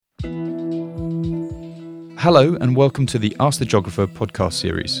Hello and welcome to the Ask the Geographer podcast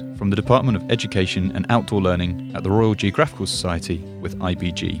series from the Department of Education and Outdoor Learning at the Royal Geographical Society with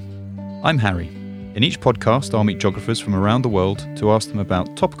IBG. I'm Harry. In each podcast I'll meet geographers from around the world to ask them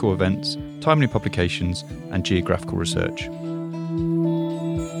about topical events, timely publications and geographical research.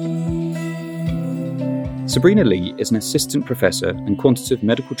 Sabrina Lee is an assistant professor and quantitative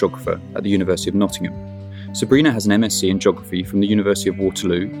medical geographer at the University of Nottingham. Sabrina has an MSc in geography from the University of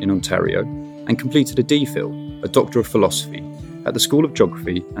Waterloo in Ontario and completed a DPhil, a Doctor of Philosophy, at the School of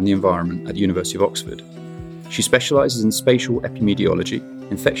Geography and the Environment at the University of Oxford. She specialises in spatial epidemiology,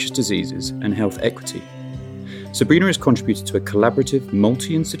 infectious diseases and health equity. Sabrina has contributed to a collaborative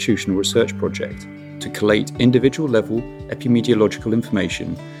multi-institutional research project to collate individual-level epidemiological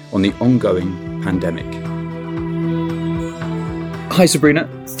information on the ongoing pandemic. Hi Sabrina,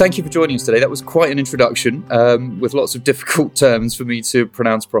 thank you for joining us today. That was quite an introduction with lots of difficult terms for me to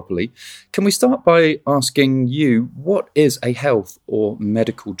pronounce properly. Can we start by asking you, what is a health or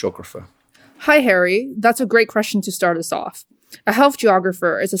medical geographer? Hi Harry, that's a great question to start us off. A health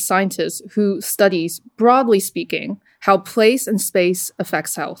geographer is a scientist who studies, broadly speaking, how place and space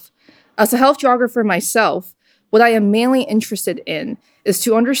affects health. As a health geographer myself, what I am mainly interested in is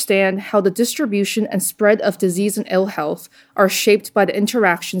to understand how the distribution and spread of disease and ill health are shaped by the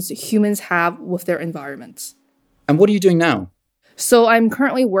interactions humans have with their environments. And what are you doing now? So I'm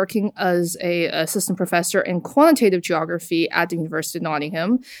currently working as an assistant professor in quantitative geography at the University of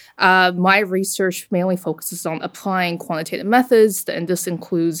Nottingham. My research mainly focuses on applying quantitative methods, and this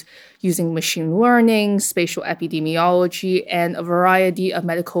includes using machine learning, spatial epidemiology, and a variety of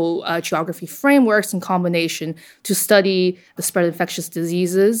medical geography frameworks in combination to study the spread of infectious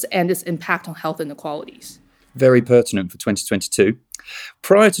diseases and its impact on health inequalities. Very pertinent for 2022.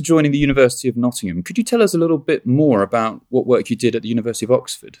 Prior to joining the University of Nottingham, could you tell us a little bit more about what work you did at the University of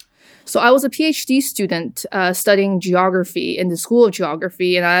Oxford? So I was a PhD student studying geography in the School of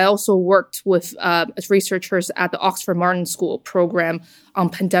Geography, and I also worked with as researchers at the Oxford Martin School program on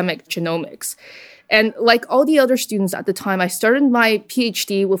pandemic genomics. And like all the other students at the time, I started my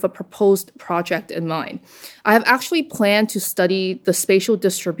PhD with a proposed project in mind. I have actually planned to study the spatial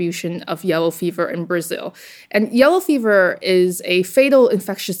distribution of yellow fever in Brazil. And yellow fever is a fatal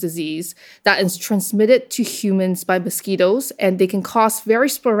infectious disease that is transmitted to humans by mosquitoes, and they can cause very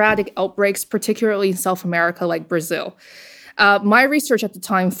sporadic outbreaks, particularly in South America like Brazil. My research at the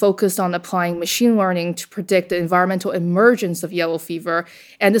time focused on applying machine learning to predict the environmental emergence of yellow fever,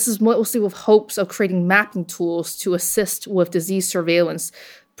 and this is mostly with hopes of creating mapping tools to assist with disease surveillance,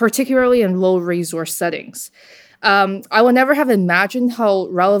 particularly in low-resource settings. I would never have imagined how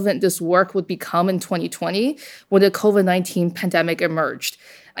relevant this work would become in 2020 when the COVID-19 pandemic emerged.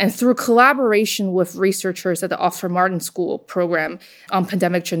 And through collaboration with researchers at the Oxford Martin School program on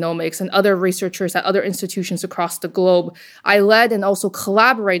pandemic genomics and other researchers at other institutions across the globe, I led and also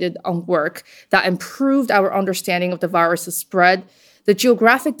collaborated on work that improved our understanding of the virus's spread, the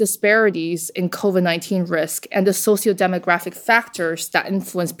geographic disparities in COVID-19 risk, and the socio-demographic factors that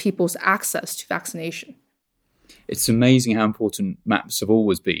influence people's access to vaccination. It's amazing how important maps have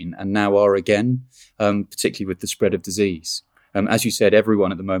always been and now are again, particularly with the spread of disease. As you said,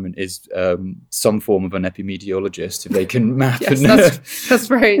 everyone at the moment is some form of an epidemiologist if they can map. Yes, that's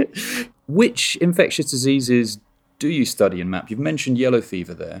right. Which infectious diseases do you study and map? You've mentioned yellow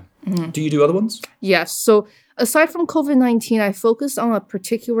fever there. Mm-hmm. Do you do other ones? Yes. So aside from COVID-19, I focused on a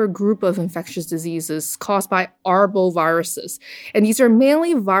particular group of infectious diseases caused by arboviruses. And these are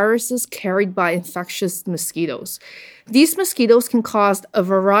mainly viruses carried by infectious mosquitoes. These mosquitoes can cause a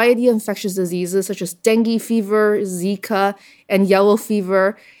variety of infectious diseases such as dengue fever, Zika, and yellow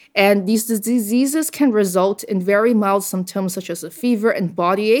fever. And these diseases can result in very mild symptoms such as a fever and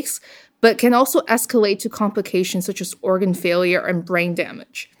body aches, but can also escalate to complications such as organ failure and brain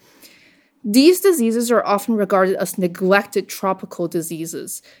damage. These diseases are often regarded as neglected tropical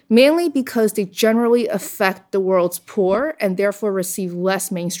diseases, mainly because they generally affect the world's poor and therefore receive less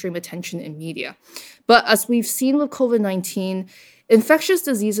mainstream attention in media. But as we've seen with COVID-19, infectious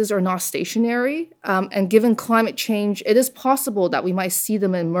diseases are not stationary, and given climate change, it is possible that we might see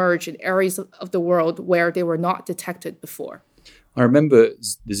them emerge in areas of the world where they were not detected before. I remember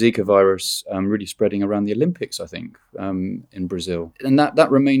the Zika virus really spreading around the Olympics, I think, in Brazil. And that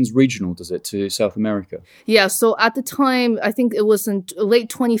remains regional, does it, to South America? Yeah, so at the time, I think it was in late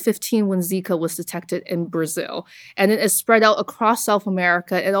 2015 when Zika was detected in Brazil. And it is spread out across South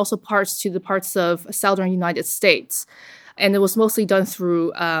America and also parts of southern United States. And it was mostly done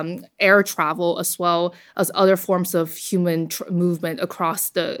through air travel as well as other forms of human movement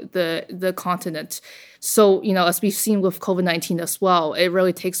across the continent. So, as we've seen with COVID-19 as well, it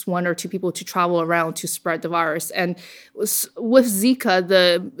really takes one or two people to travel around to spread the virus. And with Zika,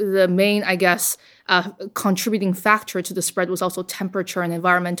 the main, I guess, contributing factor to the spread was also temperature and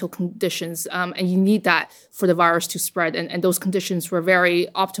environmental conditions. And you need that for the virus to spread. And those conditions were very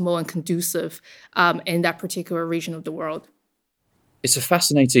optimal and conducive in that particular region of the world. It's a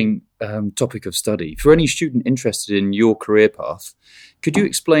fascinating topic of study. For any student interested in your career path, could you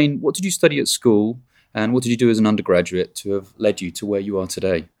explain what did you study at school and what did you do as an undergraduate to have led you to where you are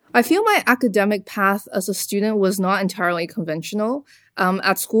today? I feel my academic path as a student was not entirely conventional.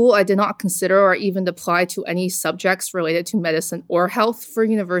 At school, I did not consider or even apply to any subjects related to medicine or health for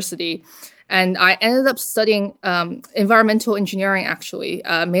university. And I ended up studying environmental engineering, actually,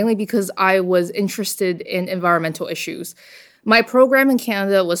 mainly because I was interested in environmental issues. My program in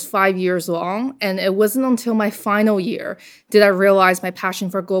Canada was 5 years long, and it wasn't until my final year did I realize my passion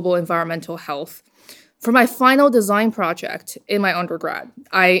for global environmental health. For my final design project in my undergrad,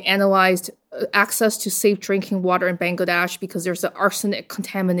 I analyzed access to safe drinking water in Bangladesh because there's an arsenic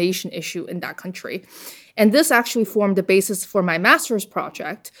contamination issue in that country. And this actually formed the basis for my master's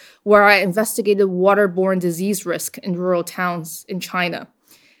project, where I investigated waterborne disease risk in rural towns in China.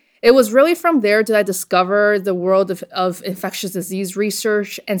 It was really from there that I discovered the world of infectious disease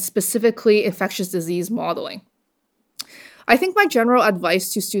research and specifically infectious disease modeling. I think my general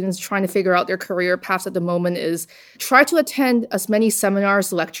advice to students trying to figure out their career paths at the moment is try to attend as many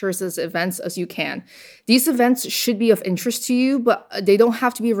seminars, lectures, as events as you can. These events should be of interest to you, but they don't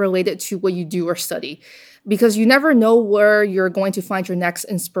have to be related to what you do or study, because you never know where you're going to find your next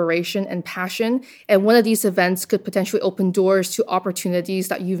inspiration and passion. And one of these events could potentially open doors to opportunities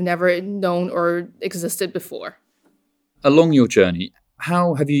that you've never known or existed before. Along your journey,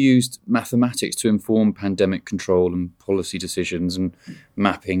 how have you used mathematics to inform pandemic control and policy decisions and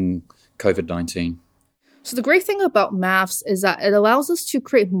mapping COVID-19? So the great thing about maths is that it allows us to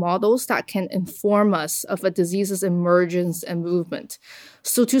create models that can inform us of a disease's emergence and movement.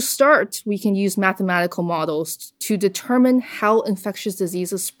 So to start, we can use mathematical models to determine how infectious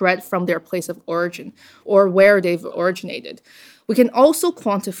diseases spread from their place of origin or where they've originated. We can also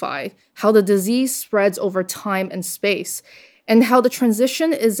quantify how the disease spreads over time and space, and how the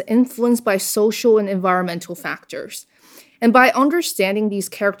transition is influenced by social and environmental factors. And by understanding these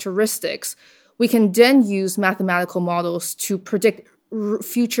characteristics, we can then use mathematical models to predict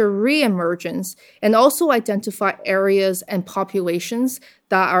future re-emergence and also identify areas and populations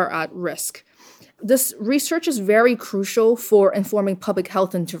that are at risk. This research is very crucial for informing public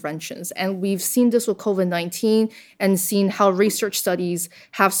health interventions, and we've seen this with COVID-19 and seen how research studies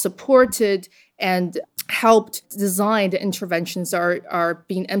have supported and helped design the interventions that are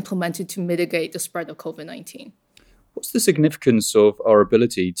being implemented to mitigate the spread of COVID-19. What's the significance of our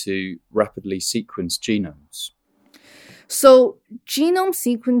ability to rapidly sequence genomes? So genome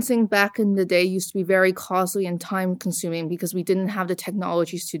sequencing back in the day used to be very costly and time-consuming because we didn't have the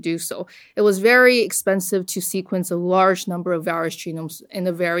technologies to do so. It was very expensive to sequence a large number of virus genomes in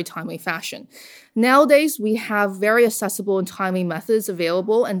a very timely fashion. Nowadays, we have very accessible and timely methods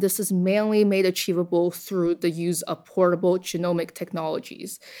available, and this is mainly made achievable through the use of portable genomic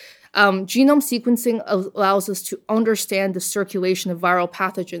technologies. Genome sequencing allows us to understand the circulation of viral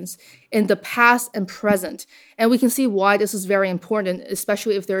pathogens in the past and present. And we can see why this is very important,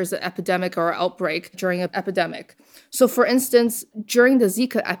 especially if there is an epidemic or outbreak during an epidemic. So for instance, during the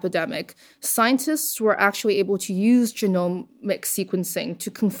Zika epidemic, scientists were actually able to use genomic sequencing to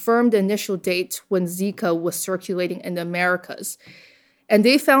confirm the initial date when Zika was circulating in the Americas. And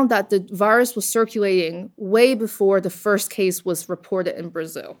they found that the virus was circulating way before the first case was reported in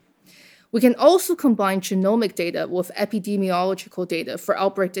Brazil. We can also combine genomic data with epidemiological data for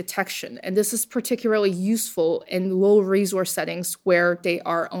outbreak detection, and this is particularly useful in low resource settings where they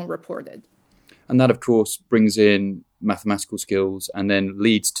are unreported. And that, of course, brings in mathematical skills and then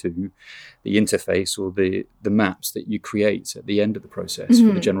leads to the interface or the maps that you create at the end of the process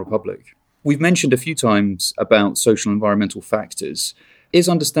for the general public. We've mentioned a few times about social and environmental factors. Is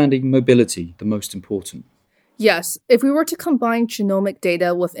understanding mobility the most important? Yes, if we were to combine genomic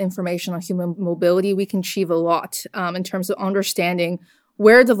data with information on human mobility, we can achieve a lot in terms of understanding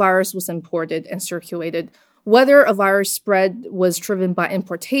where the virus was imported and circulated, whether a virus spread was driven by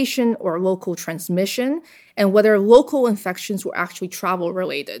importation or local transmission, and whether local infections were actually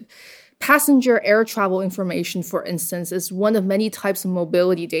travel-related. Passenger air travel information, for instance, is one of many types of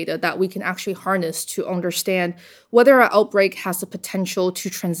mobility data that we can actually harness to understand whether an outbreak has the potential to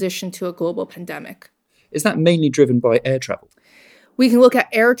transition to a global pandemic. Is that mainly driven by air travel? We can look at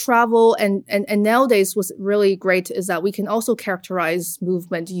air travel, and nowadays what's really great is that we can also characterize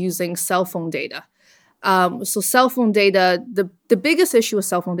movement using cell phone data. So cell phone data, the biggest issue with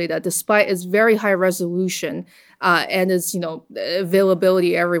cell phone data, despite its very high resolution and its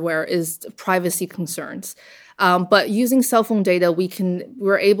availability everywhere, is privacy concerns. But using cell phone data,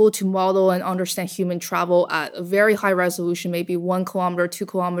 we're able to model and understand human travel at a very high resolution, maybe 1 kilometer, 2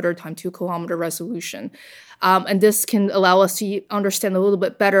 kilometer times 2 kilometer resolution. And this can allow us to understand a little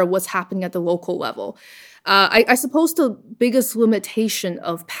bit better what's happening at the local level. I suppose the biggest limitation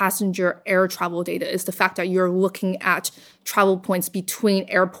of passenger air travel data is the fact that you're looking at travel points between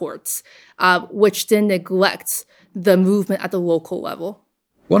airports, which then neglects the movement at the local level.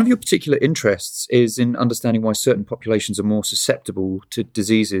 One of your particular interests is in understanding why certain populations are more susceptible to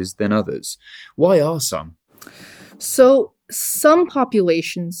diseases than others. Why are some? So some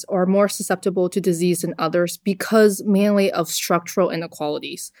populations are more susceptible to disease than others because mainly of structural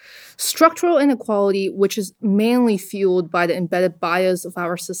inequalities. Structural inequality, which is mainly fueled by the embedded bias of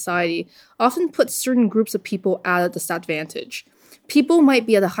our society, often puts certain groups of people at a disadvantage. People might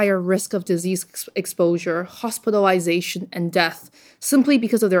be at a higher risk of disease exposure, hospitalization, and death simply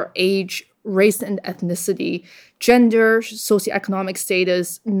because of their age, race and ethnicity, gender, socioeconomic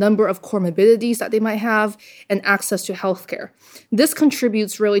status, number of comorbidities that they might have, and access to healthcare. This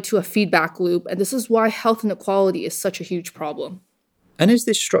contributes really to a feedback loop, and this is why health inequality is such a huge problem. And is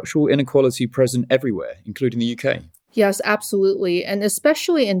this structural inequality present everywhere, including the UK? Yes, absolutely. And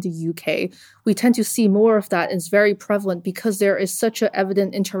especially in the UK, we tend to see more of that. It's very prevalent because there is such an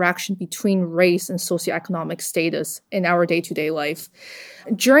evident interaction between race and socioeconomic status in our day-to-day life.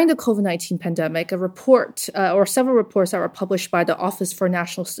 During the COVID-19 pandemic, a report or several reports that were published by the Office for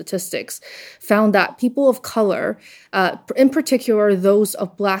National Statistics found that people of color, in particular those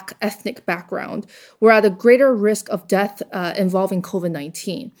of Black ethnic background, were at a greater risk of death involving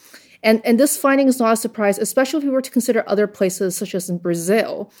COVID-19. And this finding is not a surprise, especially if we were to consider other places such as in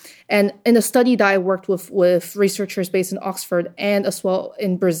Brazil. And in a study that I worked with researchers based in Oxford and as well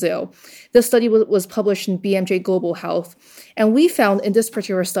in Brazil, this study was published in BMJ Global Health. And we found in this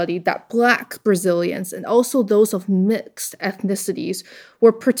particular study that Black Brazilians and also those of mixed ethnicities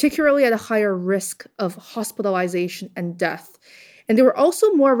were particularly at a higher risk of hospitalization and death. And they were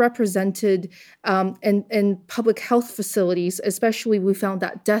also more represented in public health facilities, especially we found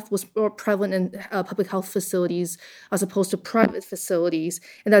that death was more prevalent in public health facilities as opposed to private facilities,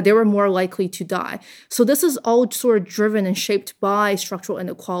 and that they were more likely to die. So this is all sort of driven and shaped by structural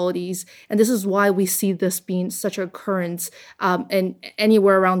inequalities, and this is why we see this being such an occurrence in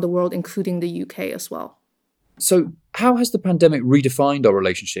anywhere around the world, including the UK as well. So how has the pandemic redefined our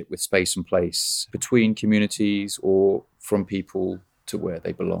relationship with space and place between communities or from people to where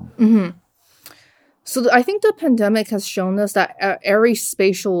they belong? Mm-hmm. So I think the pandemic has shown us that at every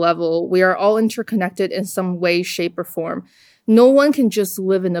spatial level, we are all interconnected in some way, shape, or form. No one can just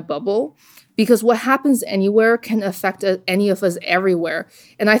live in a bubble because what happens anywhere can affect any of us everywhere.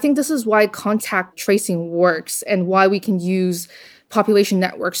 And I think this is why contact tracing works and why we can use population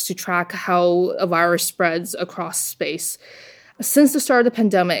networks to track how a virus spreads across space. Since the start of the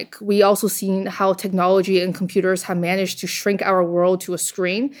pandemic, we also seen how technology and computers have managed to shrink our world to a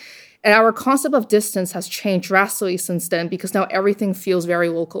screen. And our concept of distance has changed drastically since then because now everything feels very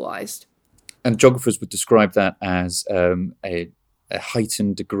localized. And geographers would describe that as a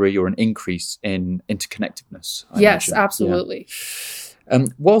heightened degree or an increase in interconnectedness. I imagine. Absolutely. Yeah.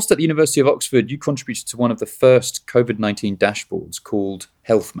 Whilst at the University of Oxford, you contributed to one of the first COVID-19 dashboards called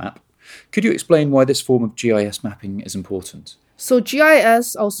Health Map. Could you explain why this form of GIS mapping is important? So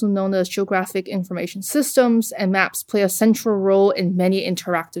GIS, also known as Geographic Information Systems, and maps play a central role in many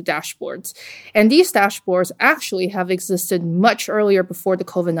interactive dashboards. And these dashboards actually have existed much earlier before the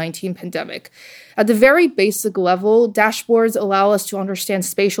COVID-19 pandemic. At the very basic level, dashboards allow us to understand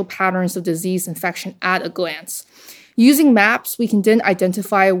spatial patterns of disease infection at a glance. Using maps, we can then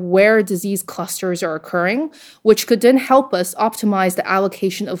identify where disease clusters are occurring, which could then help us optimize the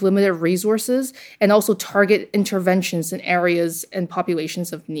allocation of limited resources and also target interventions in areas and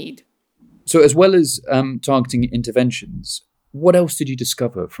populations of need. So as well as targeting interventions, what else did you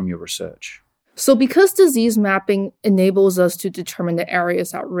discover from your research? So because disease mapping enables us to determine the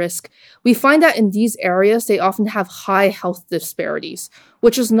areas at risk, we find that in these areas, they often have high health disparities,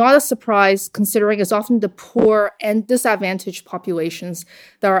 which is not a surprise considering it's often the poor and disadvantaged populations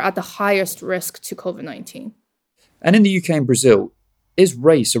that are at the highest risk to COVID-19. And in the UK and Brazil, is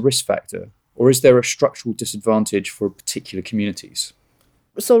race a risk factor, or is there a structural disadvantage for particular communities?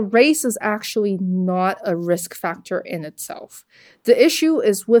 So race is actually not a risk factor in itself. The issue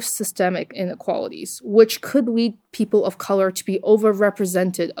is with systemic inequalities, which could lead people of color to be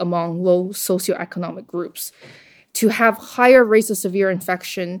overrepresented among low socioeconomic groups. to have higher rates of severe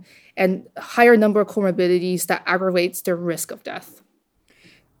infection and higher number of comorbidities that aggravates their risk of death.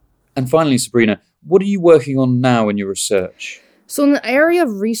 And finally, Sabrina, what are you working on now in your research? So an area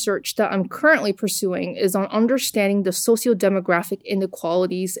of research that I'm currently pursuing is on understanding the socio-demographic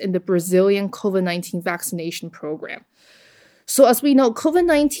inequalities in the Brazilian COVID-19 vaccination program. So as we know,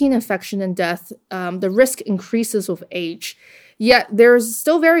 COVID-19 infection and death, the risk increases with age. Yet there's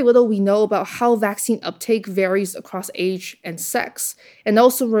still very little we know about how vaccine uptake varies across age and sex, and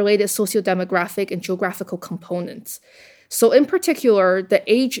also related socio-demographic and geographical components. So in particular, the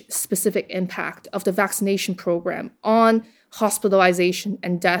age-specific impact of the vaccination program on hospitalization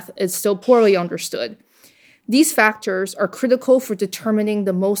and death is still poorly understood. These factors are critical for determining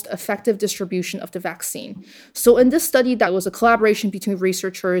the most effective distribution of the vaccine. So in this study, that was a collaboration between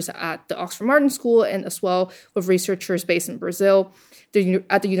researchers at the Oxford Martin School and as well with researchers based in Brazil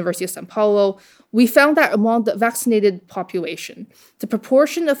at the University of São Paulo, we found that among the vaccinated population, the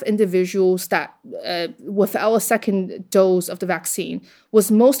proportion of individuals that without a second dose of the vaccine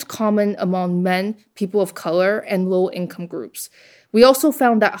was most common among men, people of color, and low-income groups. We also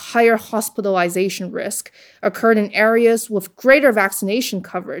found that higher hospitalization risk occurred in areas with greater vaccination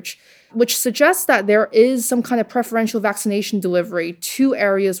coverage, which suggests that there is some kind of preferential vaccination delivery to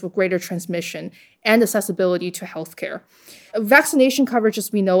areas with greater transmission and accessibility to healthcare. Vaccination coverage,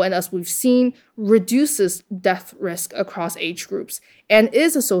 as we know and as we've seen, reduces death risk across age groups and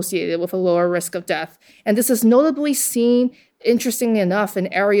is associated with a lower risk of death. And this is notably seen, interestingly enough,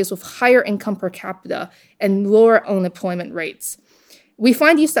 in areas with higher income per capita and lower unemployment rates. We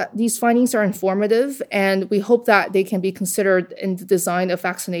find these findings are informative, and we hope that they can be considered in the design of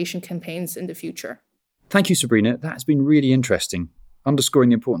vaccination campaigns in the future. Thank you, Sabrina. That has been really interesting, underscoring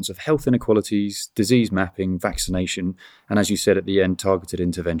the importance of health inequalities, disease mapping, vaccination, and as you said at the end, targeted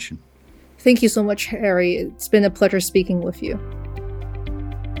intervention. Thank you so much, Harry. It's been a pleasure speaking with you.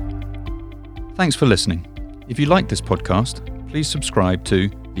 Thanks for listening. If you like this podcast, please subscribe to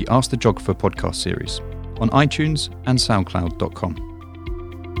the Ask the Geographer podcast series on iTunes and SoundCloud.com.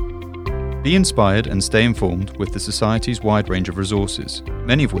 Be inspired and stay informed with the Society's wide range of resources,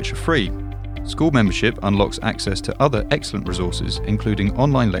 many of which are free. School membership unlocks access to other excellent resources, including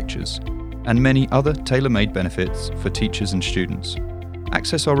online lectures, and many other tailor-made benefits for teachers and students.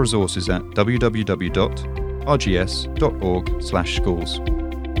 Access our resources at www.rgs.org/schools.